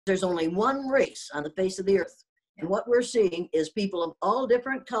there's only one race on the face of the earth. And what we're seeing is people of all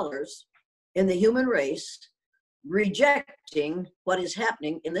different colors in the human race rejecting what is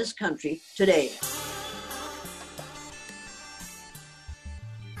happening in this country today.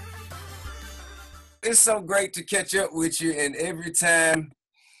 It's so great to catch up with you, and every time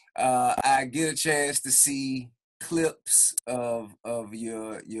I get a chance to see clips of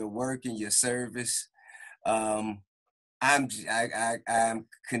your work and your service, I'm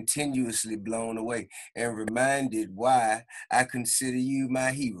continuously blown away and reminded why I consider you my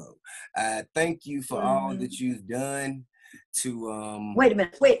hero. I thank you for all that you've done to. Wait a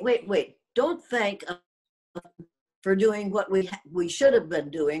minute. Wait. Don't thank for doing what we should have been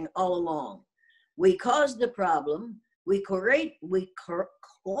doing all along. We caused the problem. We cooperated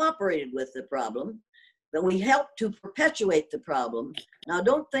with the problem, but we helped to perpetuate the problem. Now,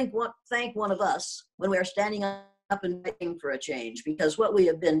 don't thank one of us when we are standing up and fighting for a change, because what we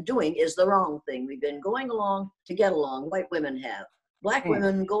have been doing is the wrong thing. We've been going along to get along. White women have. Black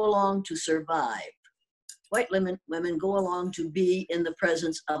women go along to survive. White women go along to be in the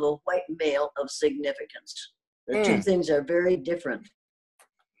presence of a white male of significance. The two things are very different.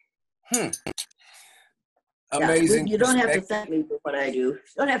 Amazing. You don't have to thank me for what I do. You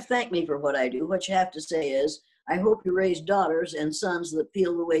don't have to thank me for what I do. What you have to say is, I hope you raise daughters and sons that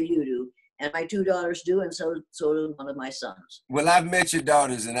feel the way you do. And my two daughters do, and so does one of my sons. Well, I've met your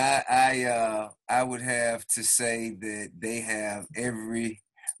daughters, and I would have to say that they have every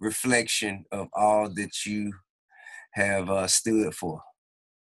reflection of all that you have stood for.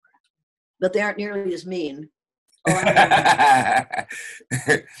 But they aren't nearly as mean.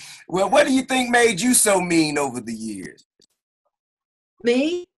 Well, what do you think made you so mean over the years?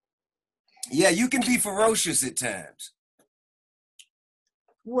 Me? Yeah, you can be ferocious at times.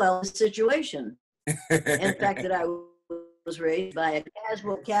 Well, the situation. In fact, that I was raised by a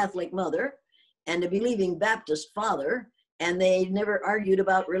casual Catholic mother and a believing Baptist father, and they never argued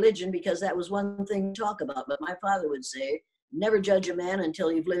about religion because that was one thing to talk about. But my father would say, never judge a man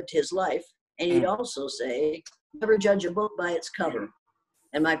until you've lived his life. And he'd also say, never judge a book by its cover.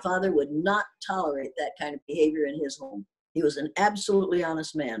 And my father would not tolerate that kind of behavior in his home. He was an absolutely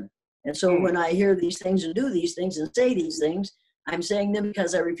honest man. And so when I hear these things and do these things and say these things, I'm saying them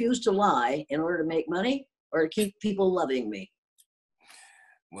because I refuse to lie in order to make money or to keep people loving me.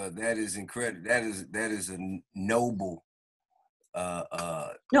 Well, that is incredible. That is a noble.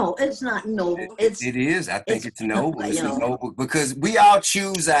 No, it's not noble. It is. I think it's noble. It's noble because we all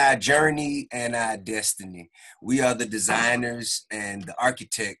choose our journey and our destiny. We are the designers and the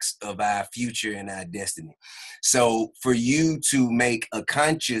architects of our future and our destiny. So for you to make a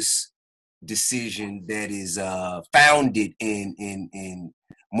conscious decision that is founded in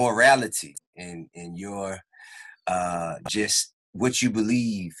morality and in your just what you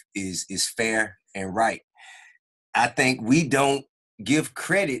believe is fair and right. I think we don't give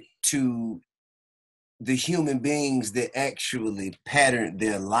credit to the human beings that actually pattern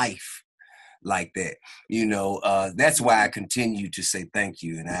their life like that. That's why I continue to say thank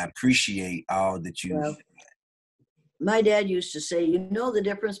you, and I appreciate all that you. Well, my dad used to say, you know the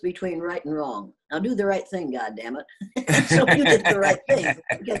difference between right and wrong. Now do the right thing, goddammit. So you did the right thing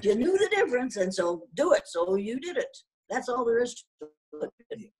because you knew the difference, and so do it. So you did it. That's all there is to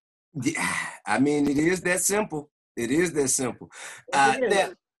it. Yeah, I mean, it is that simple. It is that simple.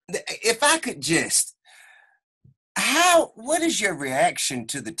 Now, if I could just, what is your reaction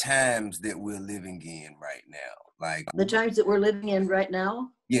to the times that we're living in right now? Like the times that we're living in right now?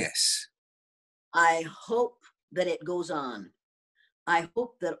 Yes. I hope that it goes on. I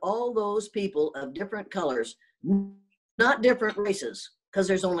hope that all those people of different colors, not different races, because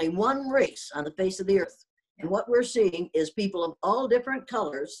there's only one race on the face of the earth. And what we're seeing is people of all different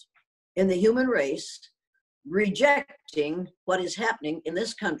colors in the human race rejecting what is happening in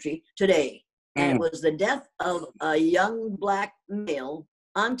this country today. And it was the death of a young black male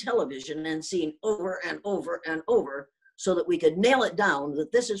on television and seen over and over and over so that we could nail it down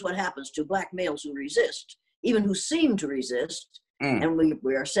that this is what happens to black males who resist, even who seem to resist. And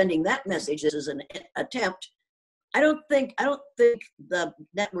we are sending that message. This is an attempt. I don't think the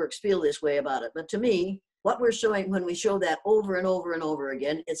networks feel this way about it, but to me, what we're showing when we show that over and over and over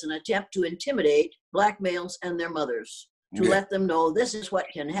again, it's an attempt to intimidate black males and their mothers, to let them know this is what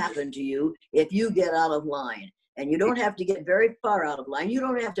can happen to you if you get out of line. And you don't have to get very far out of line. You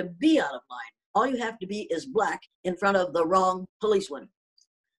don't have to be out of line. All you have to be is black in front of the wrong policeman.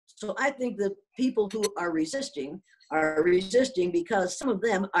 So I think that people who are resisting because some of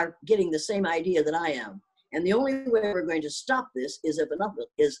them are getting the same idea that I am. And the only way we're going to stop this is if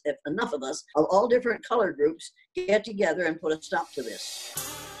enough of us of all different color groups get together and put a stop to this.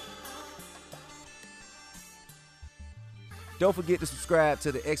 Don't forget to subscribe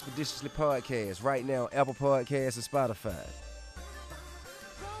to the Expeditiously Podcast right now, Apple Podcasts and Spotify.